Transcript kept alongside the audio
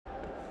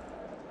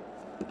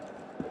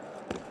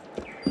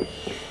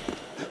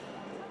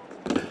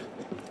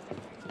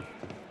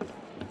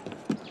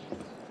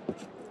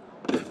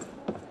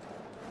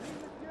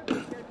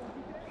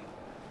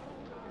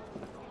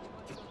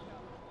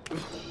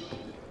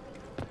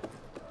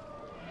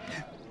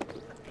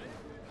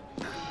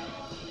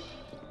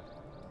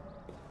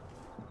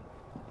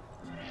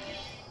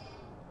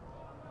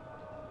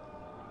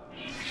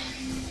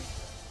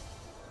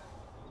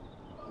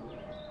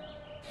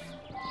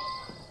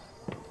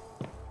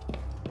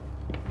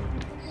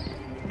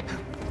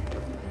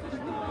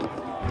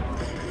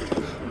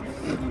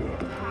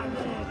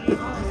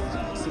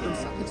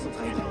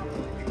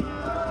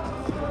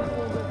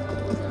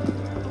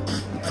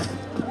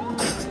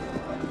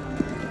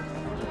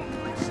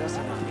Je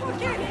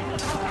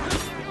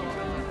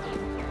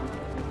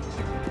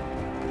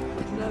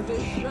n'avais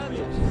jamais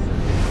vu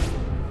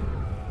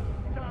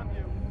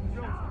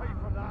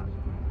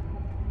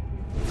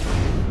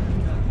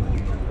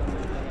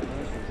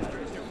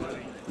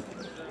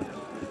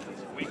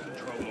We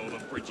control all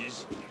the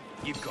bridges.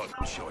 You've got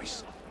a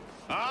choice.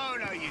 Oh,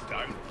 no, you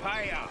don't.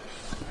 Pay up.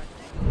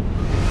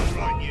 All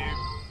right, you.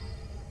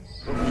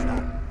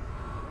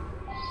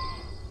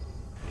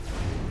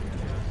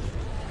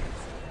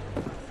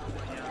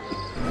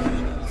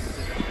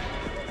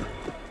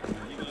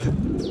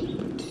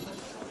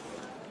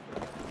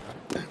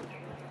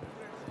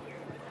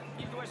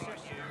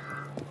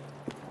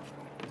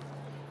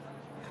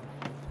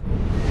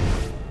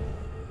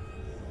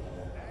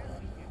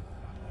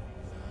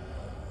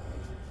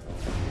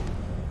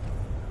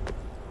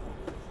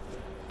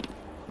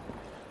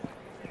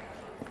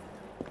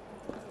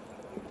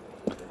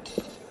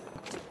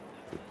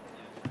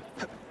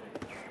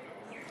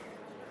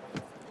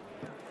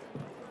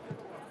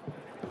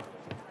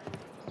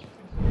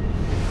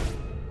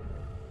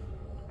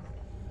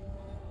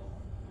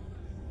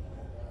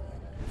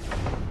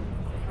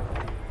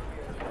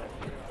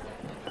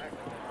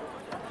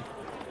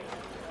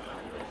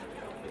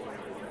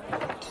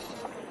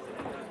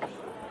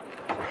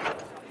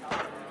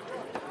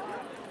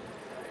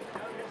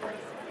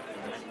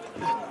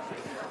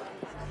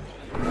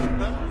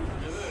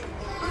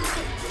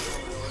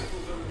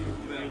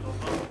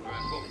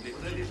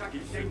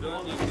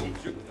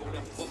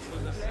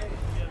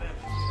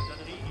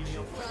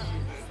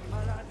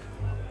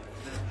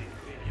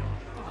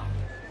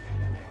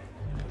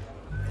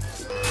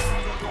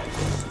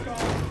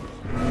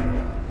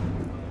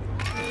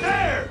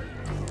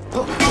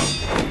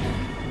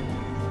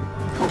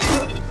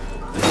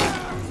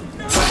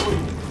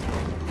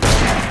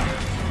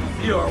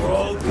 You're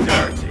all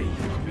dirty.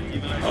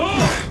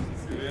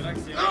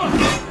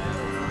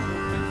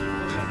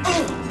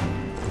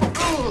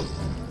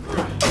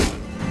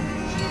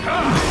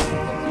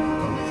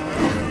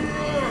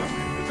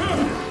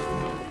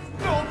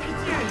 Non,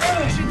 pitié!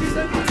 J'ai des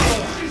amis!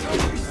 Des gens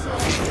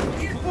puissants!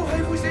 Ils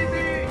pourraient vous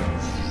aider!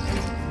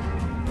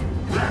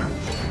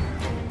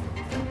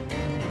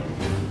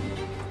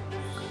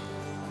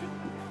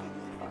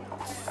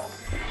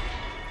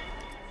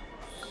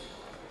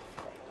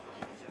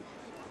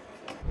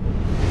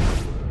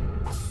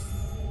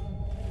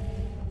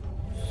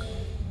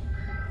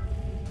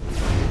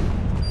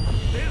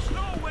 There's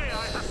no way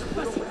I have to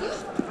know this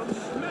from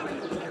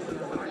smelling.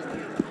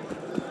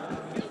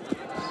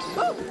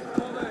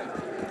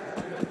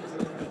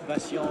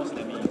 Patience,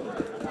 l'ami.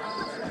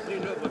 C'est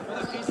l'œuvre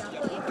fondatrice qui a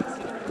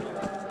bouleversé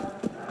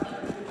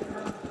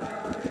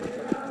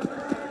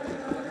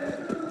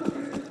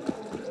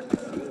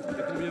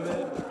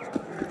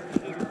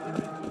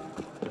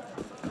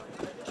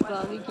Je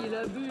parie qu'il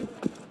a bu.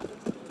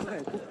 Ouais,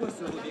 pourquoi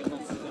se redire dans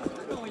ce genre?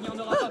 Non, il n'y en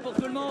aura pas pour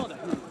tout le monde.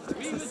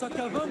 Oui, ce sac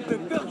à vin me fait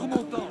perdre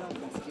mon temps.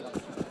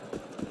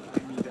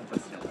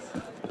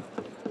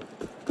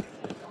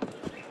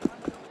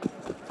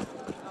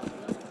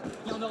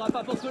 Il n'y en aura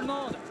pas pour tout le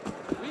monde.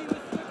 Oui, monsieur.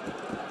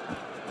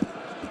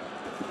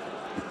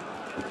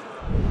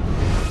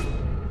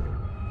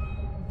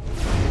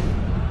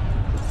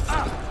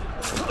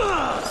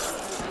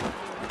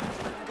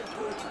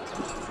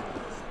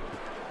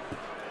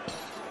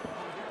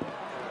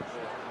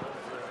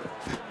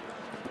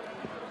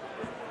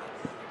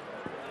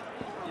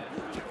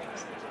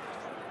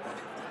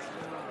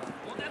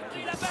 On a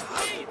pris la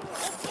batterie.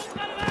 On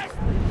prendra le reste.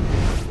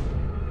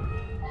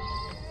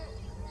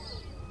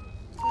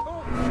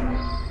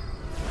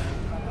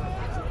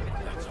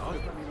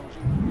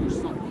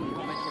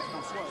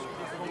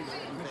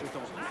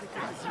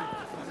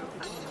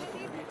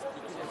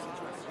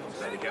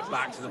 Better get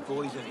back to the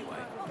boys anyway.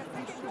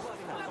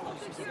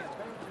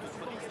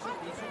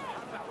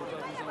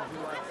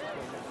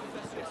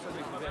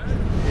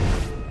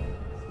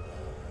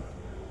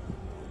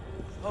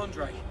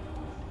 Andre.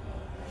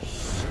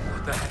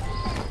 What the heck?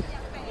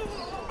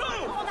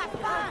 On a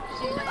faim!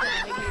 J'ai une affaire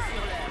à régler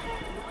sur l'heure.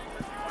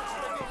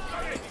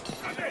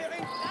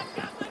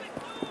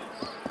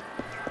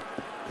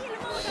 Il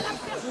mange à la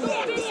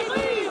personne des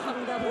serrures!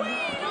 Oui,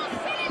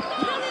 lancez les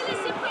dents! Ne les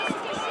laissez pas se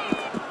cacher!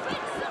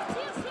 Faites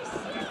sortir ces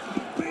chiens!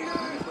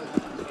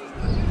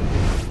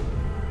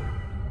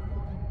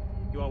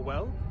 You are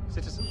well,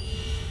 citizen?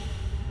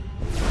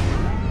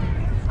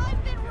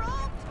 I've been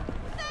robbed!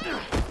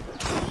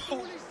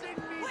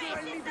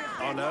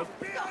 Oh no.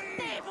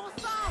 Sortez, bon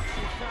sang!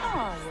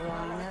 Oh,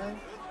 Ronald.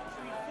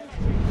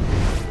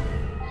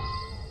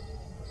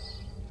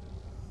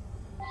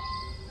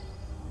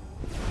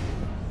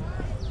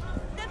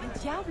 Que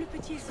diable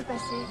peut-il se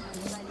passer?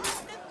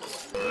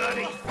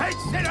 Bloody head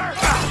sinner!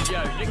 Il y a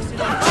une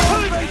excellente...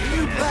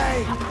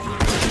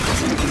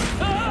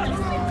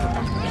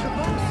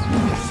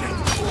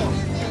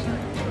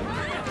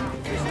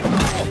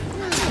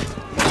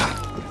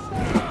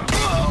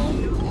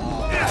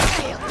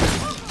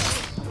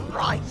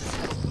 Right.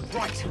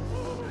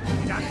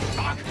 Damn it,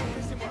 fuck.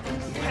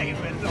 Pay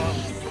him along.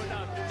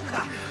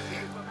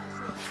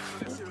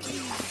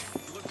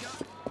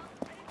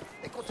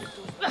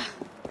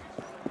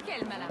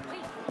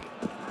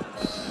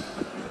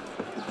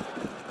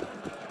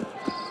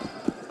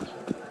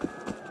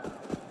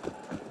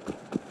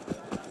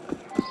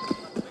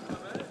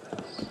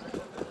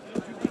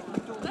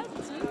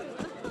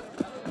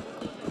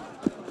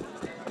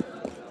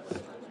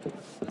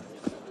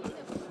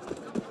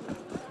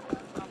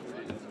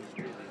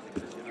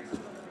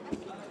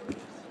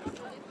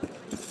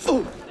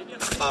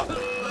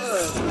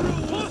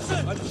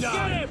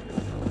 Get him!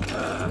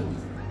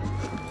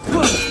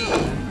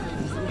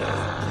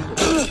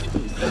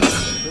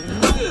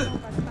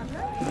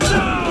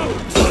 No!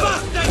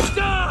 Bastard,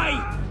 die!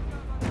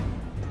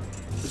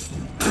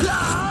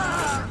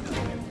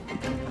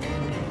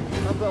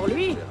 Encore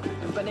lui?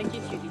 Pas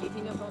d'inquiétude, il est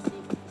inoffensif.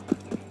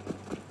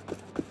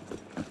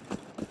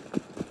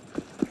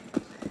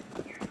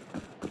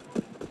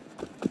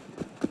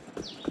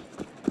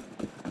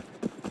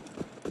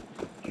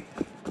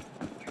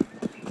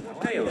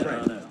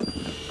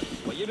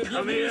 Voyez le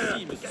bienvenu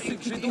ici, monsieur.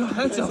 J'ai donc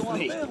raison à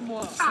faire,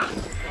 moi.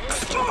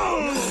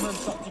 Même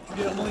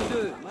particulièrement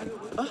hideux.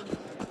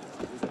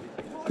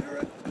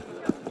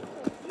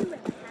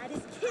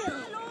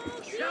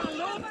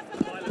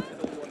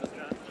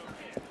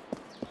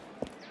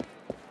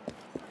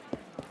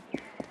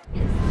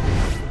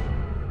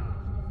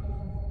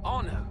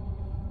 Honor.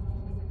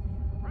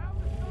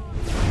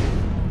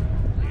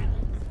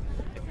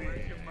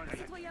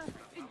 Citoyen,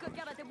 une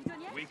cocarde à ta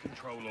boutonnière? We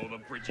control all the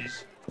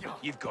bridges.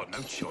 You've got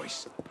no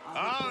choice.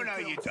 Oh, no,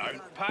 you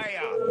don't. Pay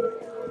up.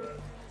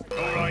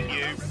 All right,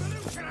 you.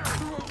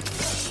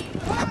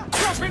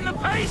 Dropping the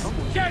pace!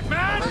 Dead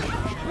man!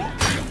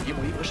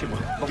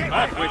 Get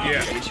back with you.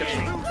 Which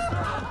way?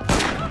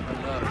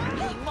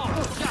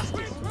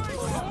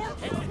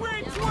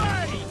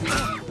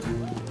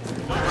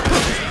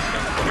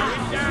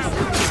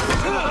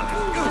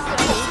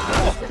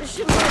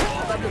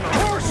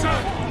 Horser!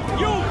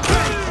 You!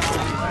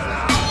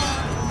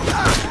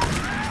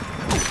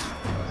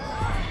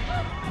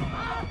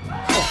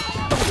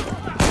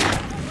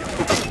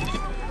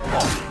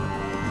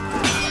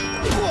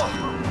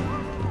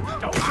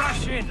 Don't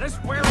rush in. Let's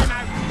wear him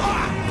out.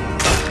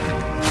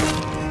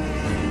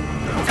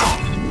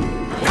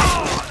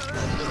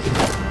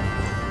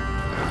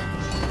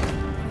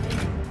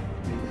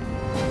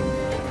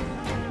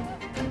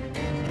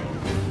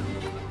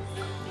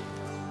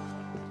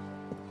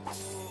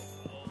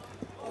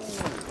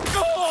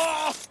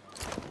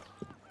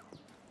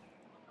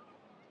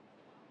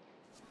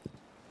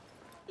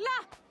 Là!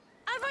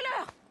 Un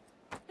voleur!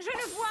 Je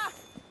le vois!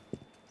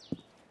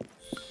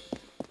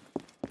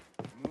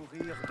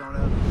 Mourir dans la...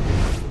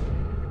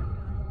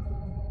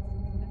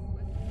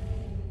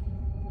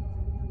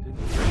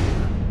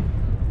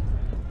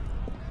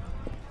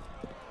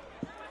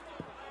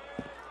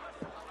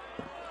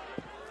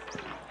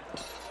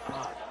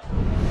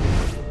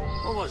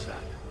 What was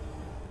that?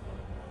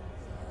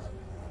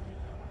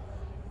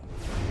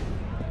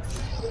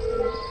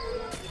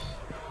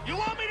 You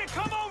want me to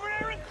come over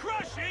there and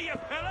crush you, you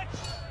pellets?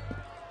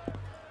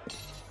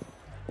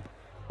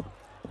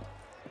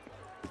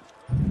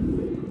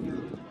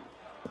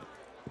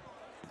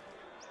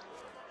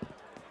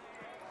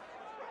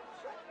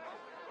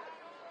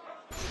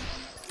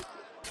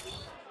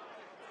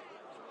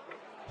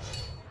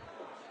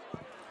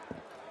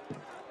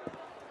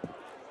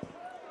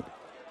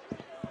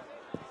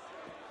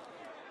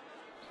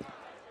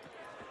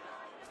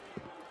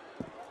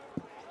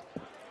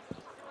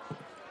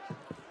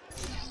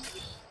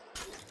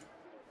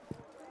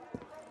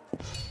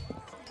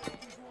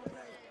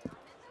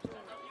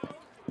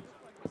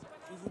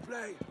 S'il vous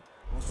plaît,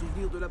 en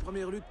souvenir de la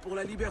première lutte pour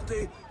la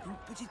liberté, une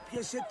petite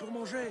piécette pour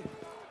manger.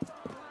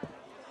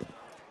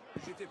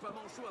 J'étais pas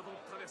manchot avant de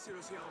traverser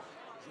l'océan.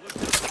 Je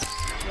regrette.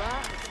 Toi,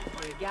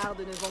 les gardes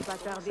ne vont pas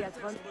tarder à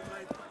te rendre.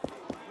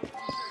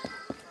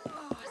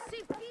 Oh,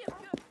 c'est pire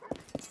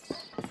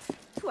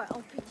que... Toi,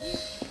 on peut dire.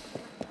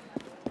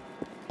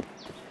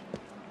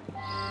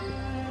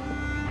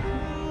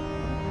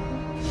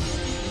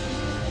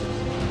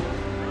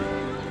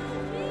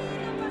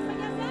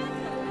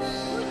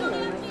 Vous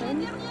aurez appris la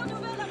dernière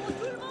nouvelle avant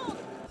tout le monde!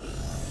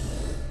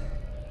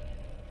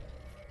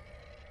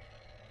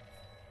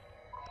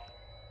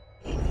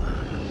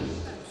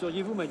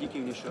 Sauriez-vous m'indiquer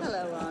une échoppe?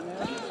 Hello,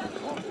 Honor.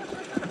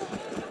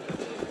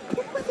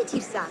 Pourquoi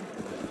fait-il ça?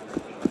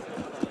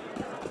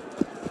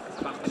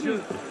 Par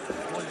Dieu!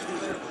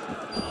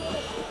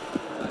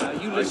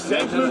 You I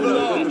said move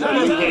along.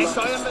 Yes, I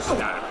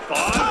understand.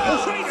 Fine.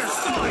 Traitor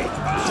side!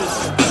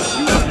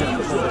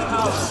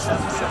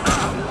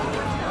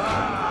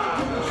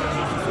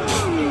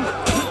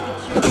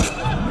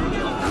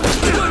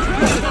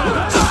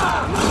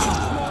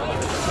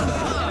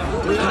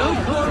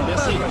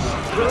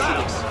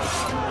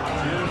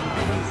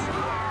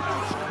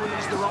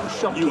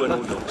 You and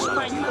all dogs.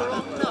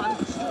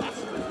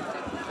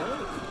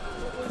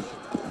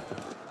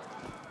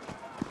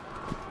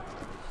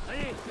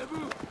 Allez,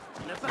 debout!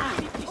 On n'a pas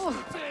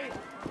d'électricité!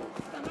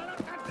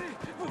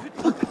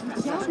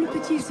 Diable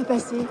peut-il se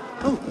passer?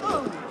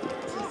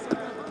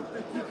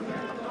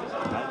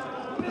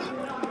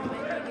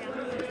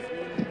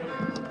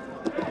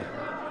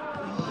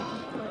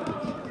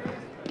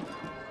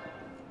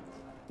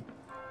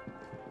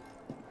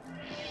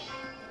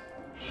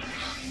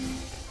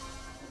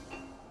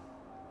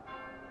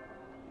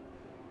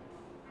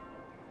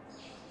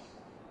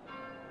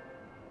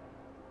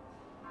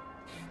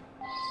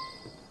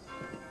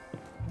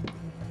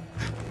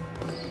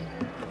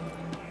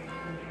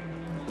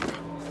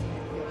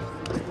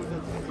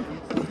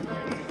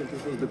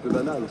 chose de peu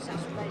banal.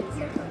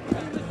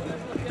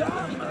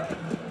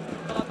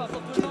 T'auras pas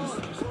fortement.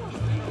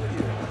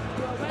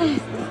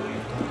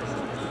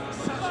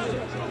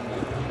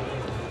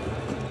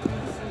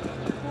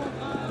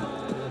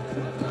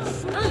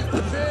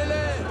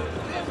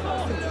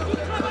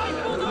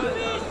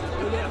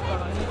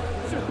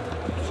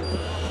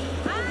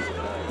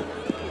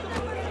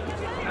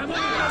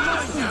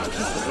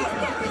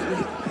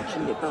 Je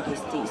ne vais pas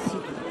rester ici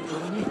toute la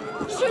journée.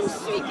 Je ne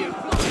suis que...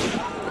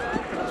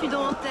 Tu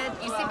dois en tête.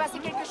 Il s'est passé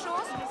quelque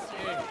chose?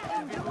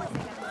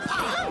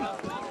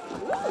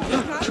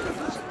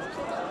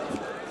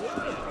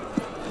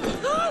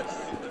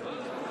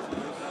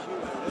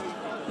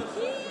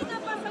 Qui n'a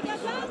pas sa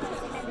gazette?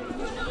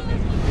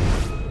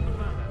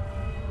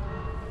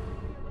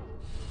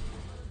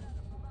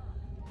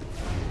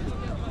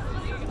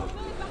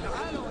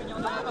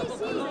 Par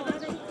ici.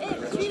 Eh,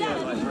 tu es là,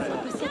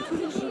 c'est tous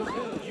les jours.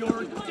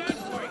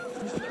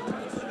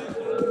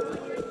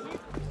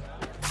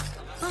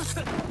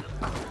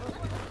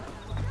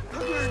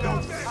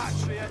 Don't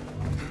touch me.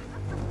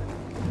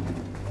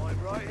 I'm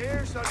right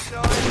here,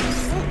 sunshine.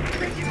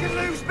 Think you can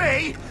lose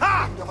me?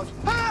 Ha!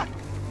 Ha!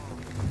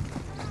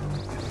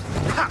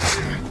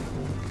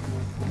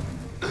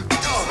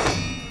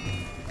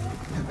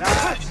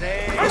 That's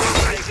it.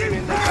 Take him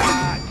in the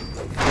back.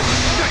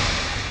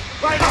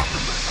 Right up!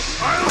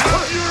 I'll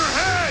have your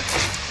head!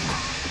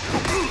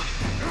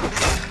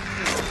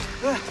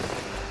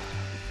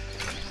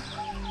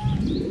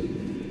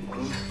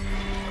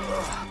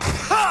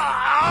 Ha!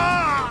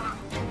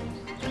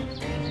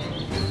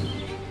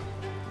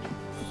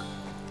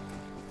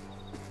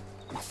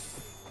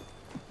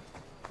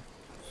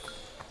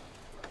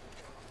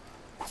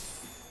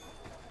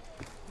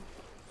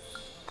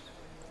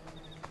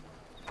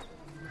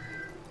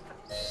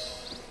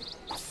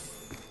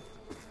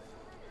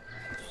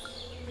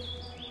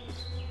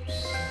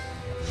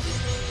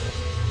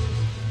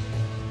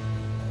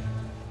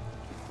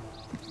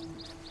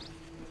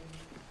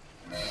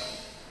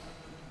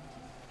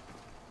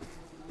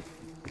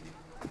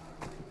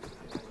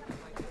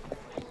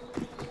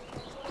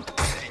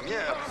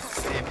 Seigneur,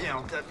 eh bien,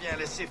 on t'a bien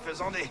laissé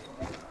faisander.